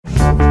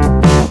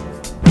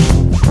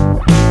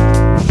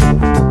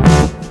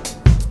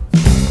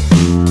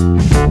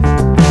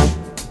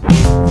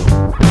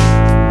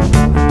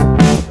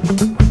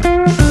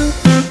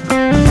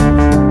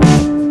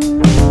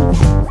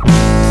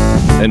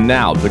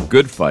now The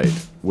Good Fight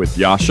with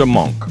Yascha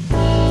Mounk.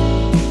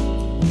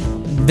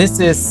 This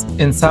is,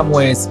 in some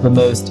ways, the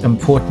most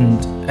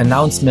important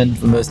announcement,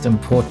 the most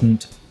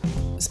important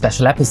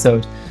special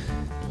episode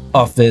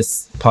of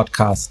this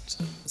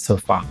podcast so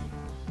far.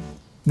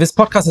 This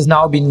podcast has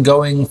now been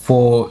going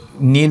for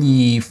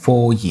nearly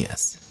 4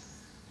 years.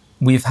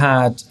 We've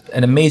had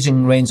an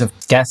amazing range of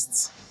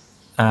guests,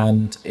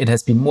 and it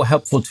has been more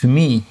helpful to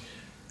me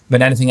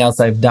than anything else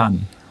I've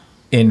done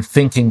in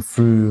thinking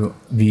through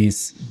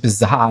these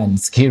bizarre and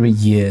scary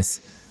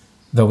years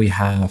that we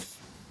have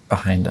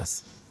behind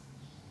us.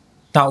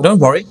 Now, don't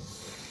worry,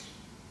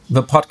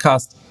 the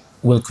podcast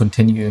will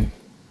continue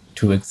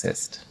to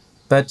exist.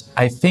 But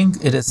I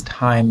think it is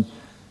time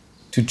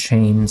to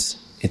change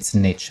its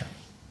nature.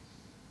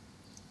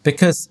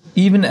 Because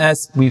even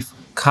as we've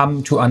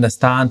come to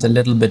understand a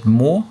little bit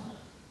more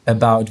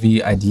about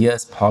the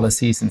ideas,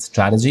 policies, and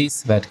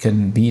strategies that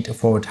can beat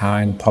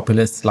authoritarian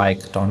populists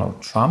like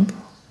Donald Trump,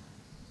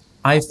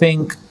 I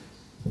think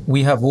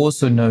we have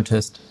also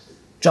noticed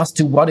just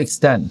to what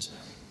extent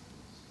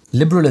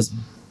liberalism,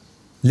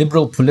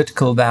 liberal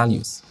political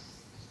values,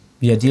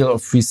 the ideal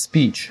of free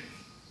speech,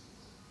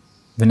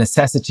 the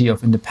necessity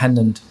of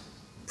independent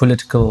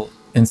political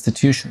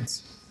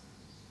institutions,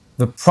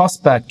 the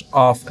prospect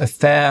of a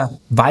fair,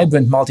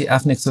 vibrant,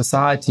 multi-ethnic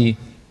society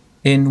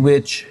in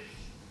which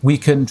we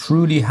can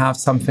truly have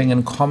something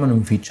in common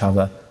with each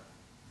other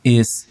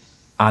is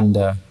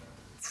under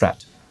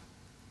threat.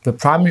 The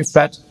primary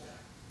threat,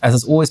 as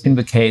has always been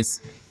the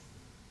case,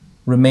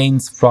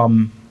 remains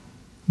from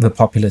the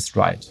populist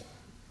right.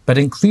 But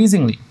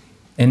increasingly,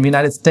 in the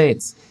United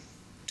States,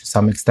 to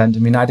some extent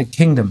in the United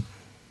Kingdom,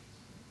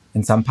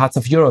 in some parts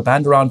of Europe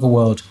and around the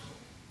world,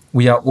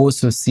 we are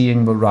also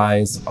seeing the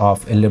rise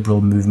of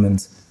illiberal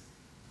movements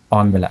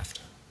on the left.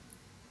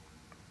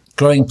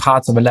 Growing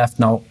parts of the left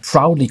now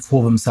proudly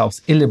call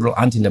themselves illiberal,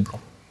 anti-liberal.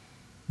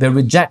 They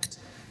reject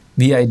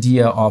the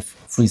idea of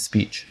free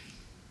speech.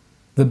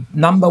 The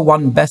number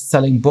one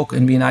best-selling book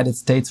in the United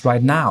States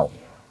right now,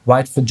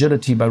 White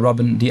Fragility by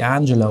Robin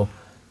DiAngelo,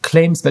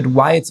 claims that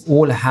whites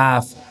all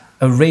have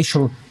a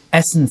racial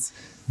essence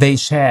they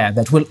share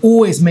that will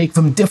always make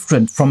them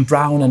different from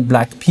brown and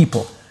black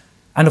people.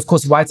 And of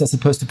course, whites are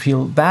supposed to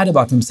feel bad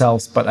about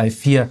themselves, but I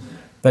fear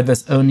that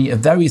there's only a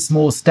very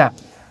small step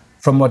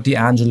from what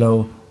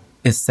DiAngelo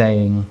is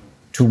saying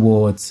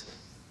towards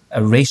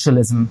a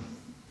racialism,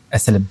 a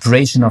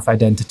celebration of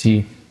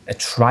identity, a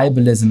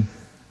tribalism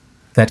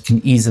that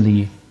can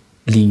easily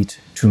lead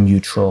to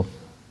mutual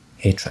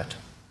hatred.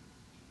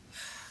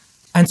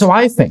 And so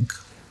I think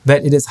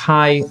that it is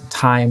high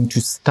time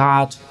to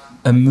start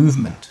a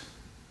movement,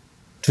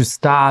 to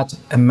start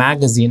a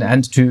magazine,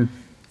 and to,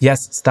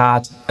 yes,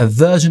 start a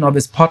version of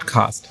this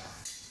podcast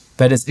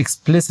that is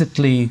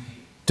explicitly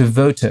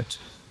devoted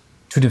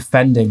to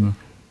defending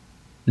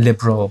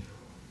liberal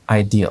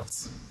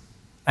ideals.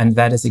 And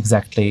that is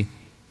exactly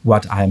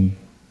what I'm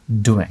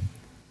doing.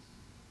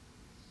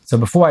 So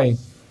before I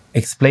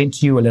explain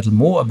to you a little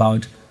more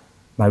about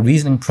my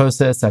reasoning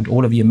process and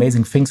all of the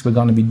amazing things we're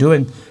going to be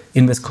doing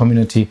in this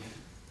community,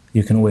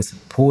 you can always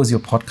pause your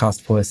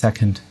podcast for a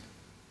second.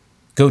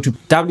 Go to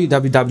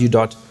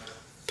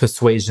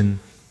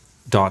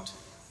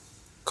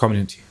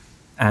www.persuasion.community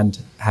and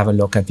have a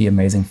look at the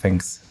amazing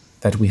things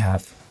that we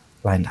have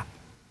lined up.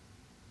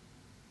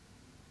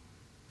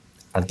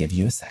 I'll give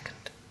you a second.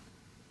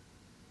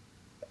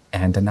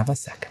 And another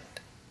second.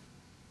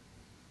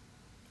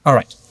 All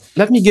right.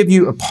 Let me give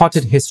you a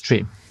potted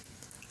history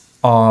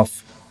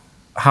of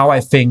how I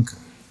think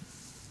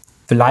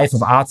the life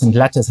of arts and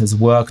letters has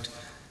worked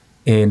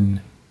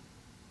in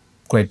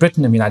Great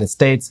Britain, in the United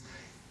States,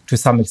 to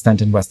some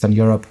extent in Western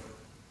Europe,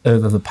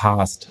 over the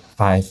past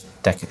 5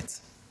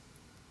 decades.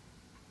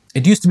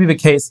 It used to be the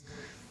case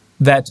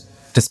that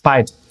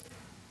despite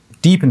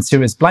deep and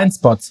serious blind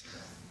spots,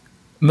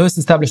 most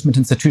establishment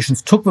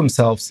institutions took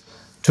themselves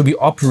to be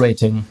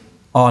operating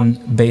on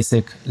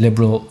basic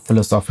liberal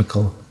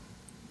philosophical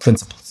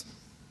principles.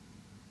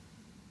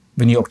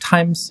 The New York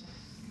Times,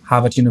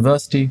 Harvard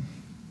University,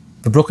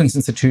 the Brookings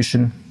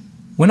Institution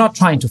were not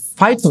trying to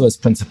fight for those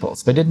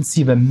principles. They didn't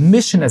see their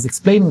mission as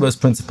explaining those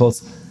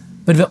principles,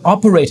 but the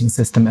operating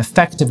system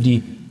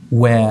effectively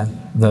were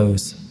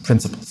those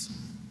principles.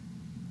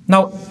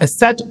 Now, a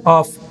set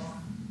of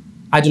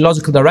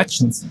ideological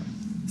directions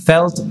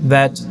felt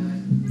that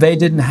they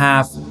didn't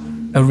have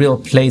a real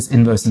place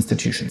in those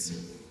institutions.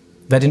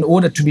 That in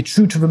order to be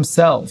true to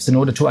themselves, in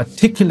order to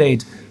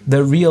articulate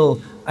their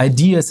real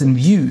ideas and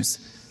views,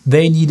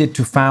 they needed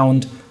to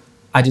found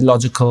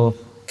ideological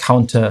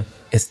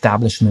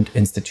counter-establishment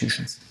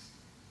institutions.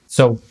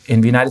 So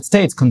in the United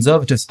States,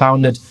 conservatives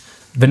founded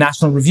the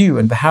National Review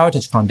and the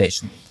Heritage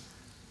Foundation.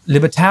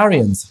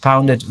 Libertarians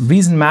founded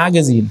Reason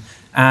Magazine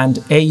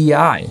and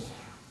AEI.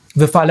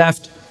 The far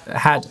left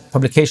had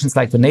publications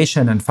like The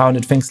Nation and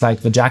founded things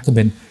like The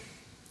Jacobin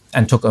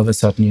and took over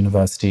certain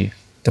university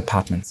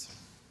departments.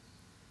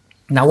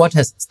 Now, what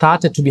has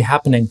started to be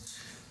happening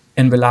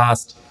in the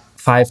last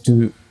 5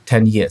 to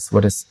 10 years,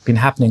 what has been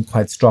happening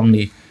quite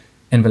strongly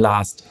in the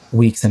last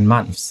weeks and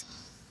months,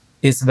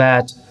 is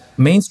that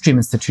mainstream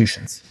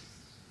institutions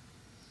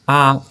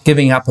are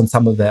giving up on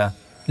some of their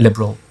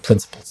liberal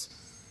principles,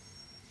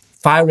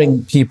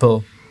 firing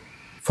people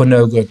for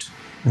no good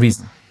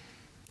reason,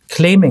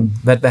 claiming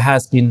that there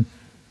has been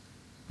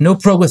no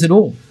progress at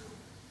all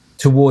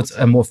towards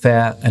a more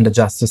fair and a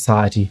just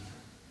society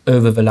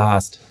over the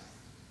last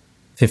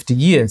 50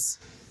 years,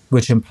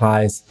 which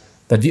implies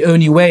that the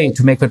only way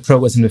to make that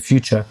progress in the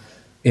future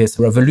is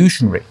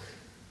revolutionary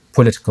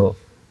political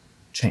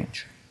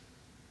change.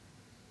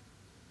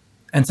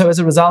 And so as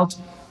a result,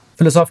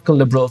 philosophical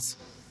liberals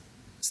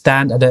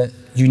stand at a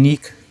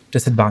unique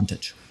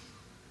disadvantage.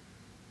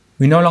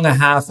 We no longer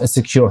have a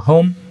secure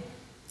home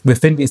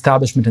within the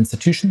establishment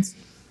institutions.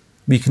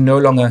 We can no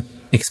longer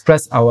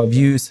express our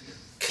views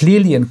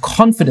clearly and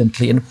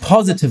confidently and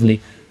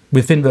positively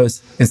within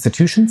those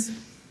institutions.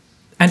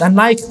 And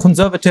unlike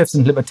conservatives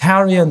and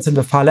libertarians in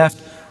the far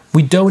left,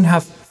 we don't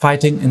have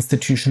fighting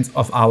institutions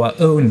of our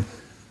own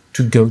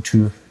to go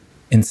to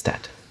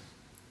instead.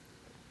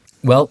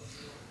 Well,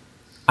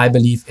 I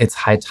believe it's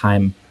high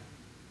time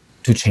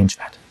to change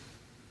that.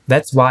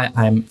 That's why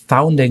I'm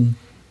founding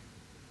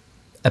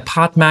a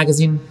part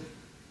magazine,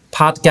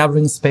 part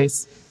gathering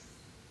space,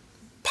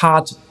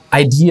 part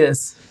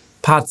ideas,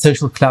 part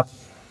social club,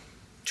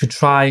 to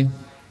try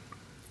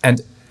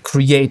and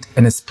create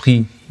an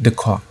esprit de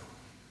corps,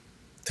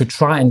 to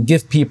try and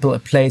give people a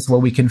place where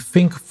we can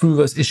think through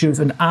those issues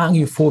and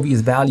argue for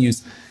these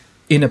values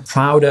in a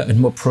prouder and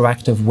more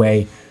proactive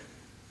way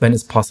than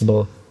is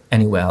possible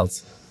anywhere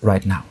else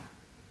right now.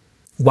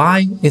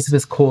 Why is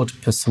this called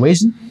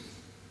persuasion?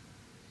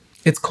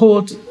 It's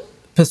called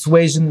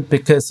persuasion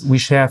because we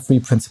share three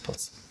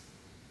principles.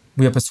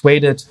 We are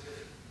persuaded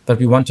that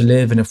we want to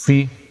live in a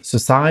free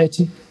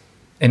society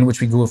in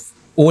which we give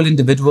all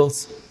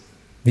individuals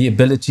the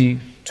ability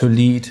to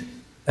lead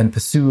and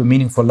pursue a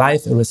meaningful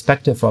life,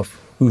 irrespective of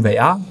who they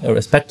are,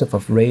 irrespective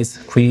of race,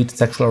 creed,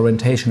 sexual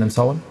orientation, and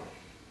so on.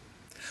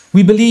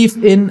 We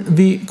believe in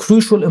the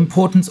crucial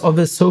importance of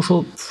the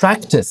social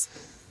practice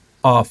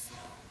of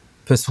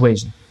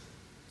persuasion.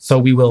 So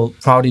we will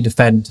proudly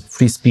defend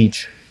free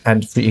speech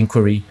and free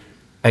inquiry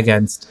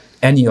against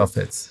any of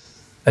its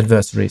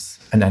adversaries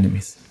and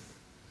enemies.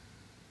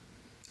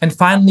 And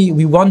finally,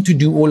 we want to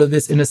do all of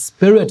this in a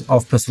spirit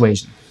of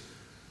persuasion.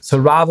 So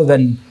rather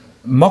than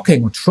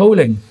mocking or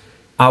trolling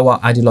our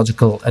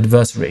ideological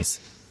adversaries,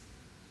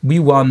 we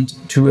want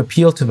to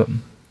appeal to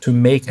them, to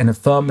make an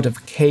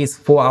affirmative case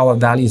for our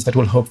values that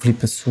will hopefully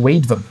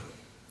persuade them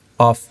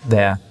of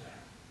their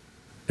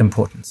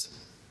importance.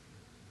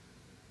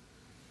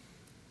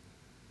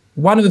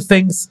 One of the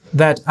things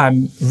that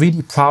I'm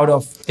really proud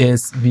of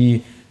is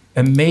the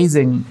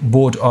amazing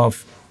board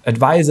of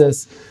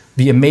advisors,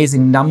 the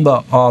amazing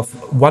number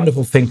of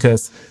wonderful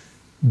thinkers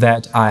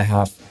that I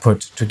have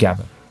put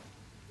together.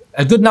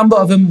 A good number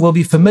of them will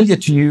be familiar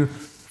to you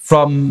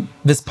from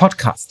this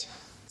podcast.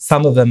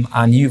 Some of them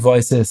are new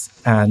voices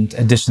and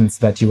additions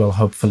that you will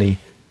hopefully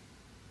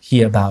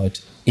hear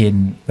about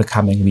in the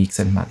coming weeks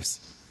and months.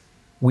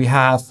 We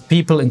have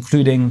people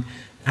including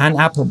Anne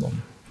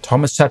Applebaum,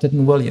 Thomas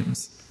Chatterton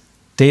Williams,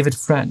 David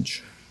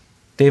French,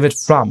 David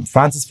Frum,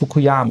 Francis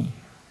Fukuyama,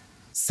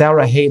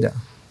 Sarah Haider,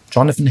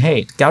 Jonathan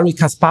Haidt, Garry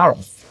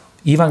Kasparov,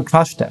 Ivan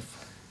Krastev,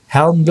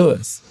 Helen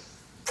Lewis,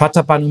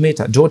 Pratap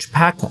Banumeta, George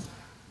Packer,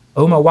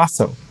 Omar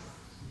Wasso,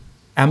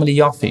 Emily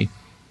Yoffe,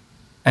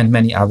 and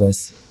many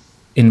others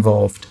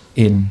involved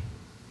in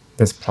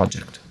this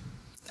project.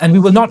 And we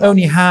will not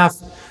only have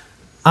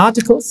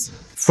articles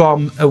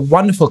from a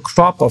wonderful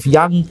crop of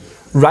young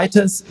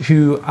writers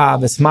who are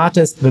the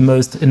smartest, the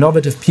most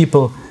innovative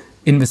people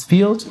in this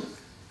field,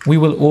 we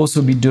will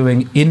also be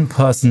doing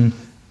in-person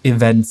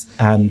events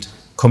and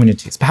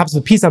communities. Perhaps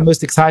the piece I'm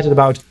most excited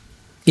about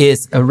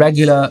is a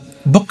regular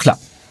book club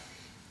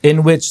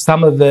in which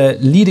some of the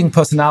leading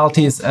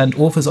personalities and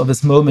authors of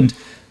this moment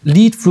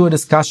lead through a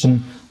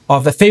discussion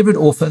of their favorite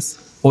authors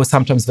or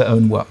sometimes their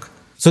own work.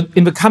 So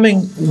in the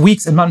coming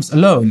weeks and months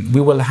alone,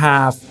 we will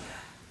have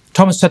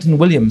Thomas Chatterton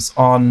Williams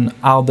on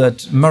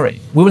Albert Murray.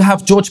 We will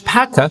have George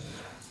Packer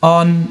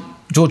on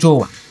George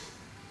Orwell.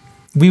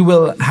 We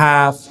will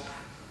have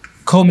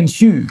Coleman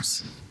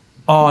Hughes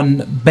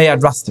on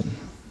Bayard Rustin.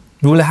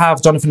 We will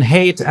have Jonathan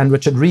Haidt and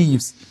Richard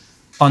Reeves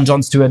on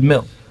John Stuart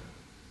Mill.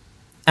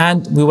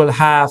 And we will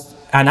have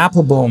Anne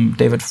Applebaum,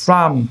 David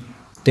Frum,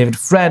 David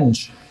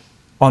French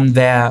on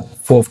their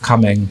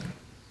forthcoming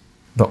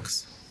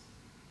books.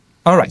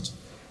 All right.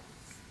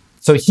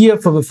 So here,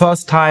 for the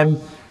first time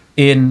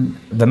in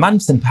the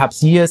months and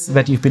perhaps years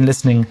that you've been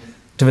listening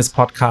to this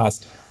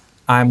podcast,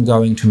 I'm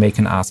going to make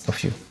an ask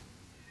of you.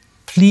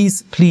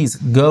 Please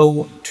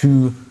go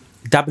to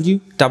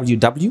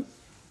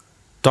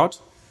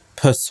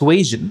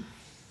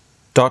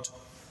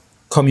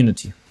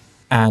www.persuasion.community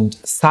and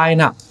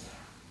sign up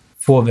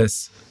for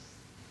this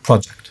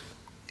project.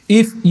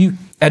 If you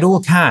at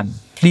all can,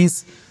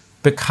 please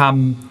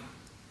become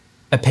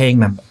a paying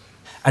member.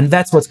 And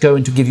that's what's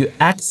going to give you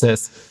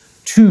access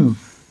to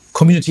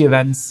community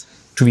events,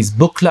 to these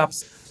book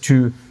clubs,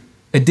 to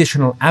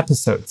additional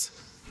episodes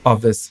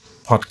of this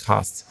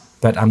podcast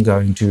that I'm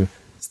going to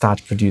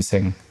start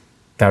producing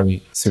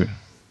very soon.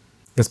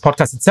 This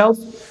podcast itself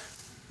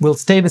will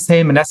stay the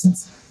same in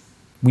essence.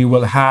 We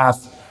will have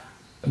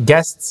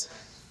guests.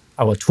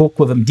 I will talk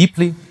with them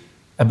deeply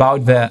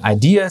about their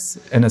ideas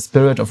in a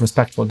spirit of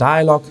respectful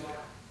dialogue.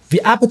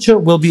 The aperture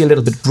will be a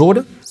little bit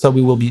broader, so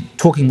we will be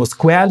talking more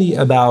squarely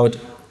about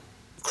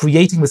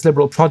creating this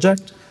liberal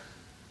project,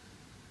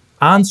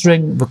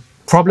 answering the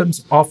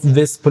problems of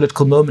this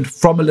political moment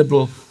from a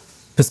liberal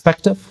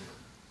perspective,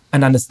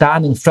 and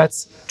understanding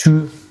threats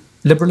to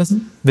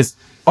liberalism. This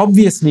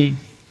obviously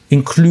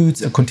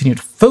includes a continued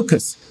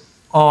focus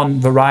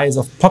on the rise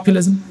of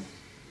populism,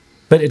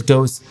 but it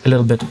goes a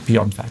little bit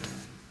beyond that.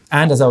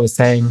 And as I was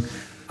saying,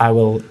 I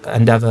will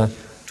endeavor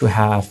to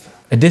have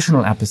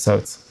additional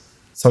episodes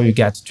so you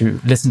get to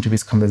listen to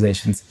these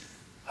conversations,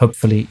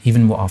 hopefully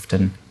even more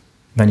often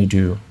than you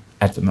do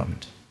at the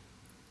moment.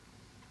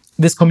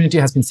 This community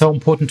has been so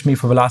important to me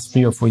for the last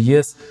 3 or 4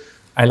 years.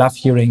 I love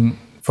hearing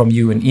from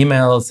you in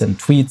emails and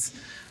tweets.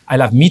 I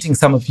love meeting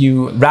some of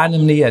you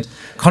randomly at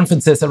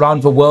conferences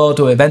around the world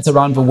or events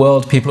around the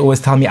world. People always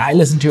tell me, I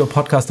listen to your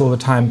podcast all the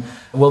time.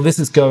 Well, this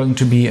is going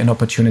to be an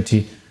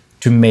opportunity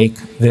to make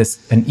this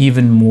an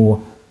even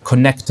more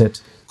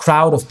connected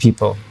crowd of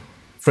people,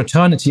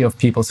 fraternity of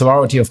people,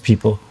 sorority of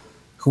people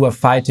who are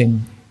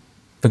fighting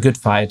the good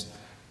fight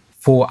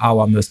for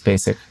our most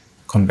basic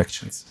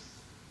convictions.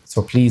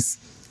 So please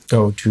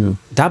go to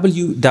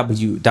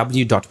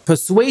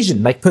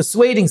www.persuasion, like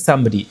persuading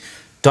somebody,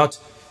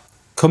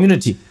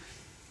 .community,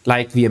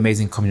 like the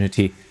amazing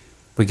community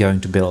we're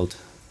going to build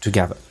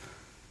together.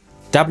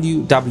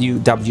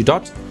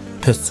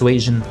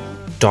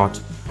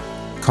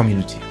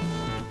 www.persuasion.community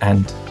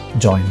and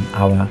join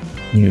our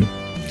new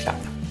club.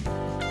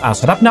 I'll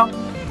shut up now,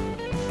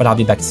 but I'll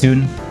be back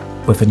soon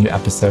with a new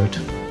episode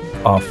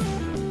of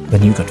The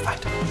New Good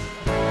Fight.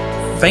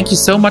 Thank you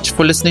so much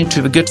for listening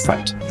to The Good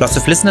Fight. Lots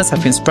of listeners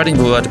have been spreading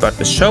the word about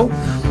the show.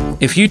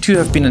 If you too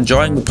have been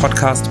enjoying the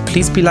podcast,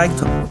 please be like,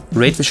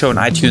 rate the show on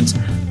iTunes,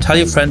 tell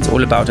your friends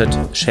all about it,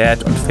 share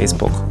it on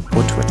Facebook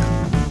or Twitter.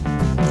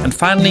 And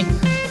finally,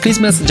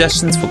 please mail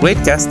suggestions for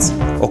great guests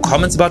or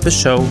comments about the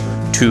show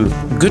to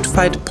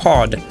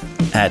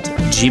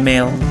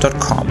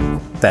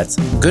goodfightpod@gmail.com. That's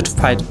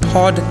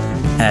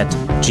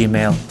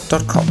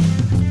goodfightpod@gmail.com.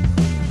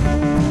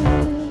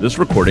 This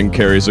recording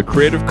carries a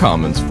Creative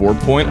Commons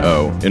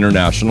 4.0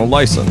 international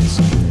license.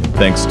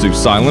 Thanks to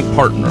Silent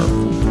Partner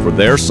for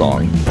their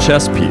song,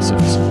 Chess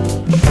Pieces.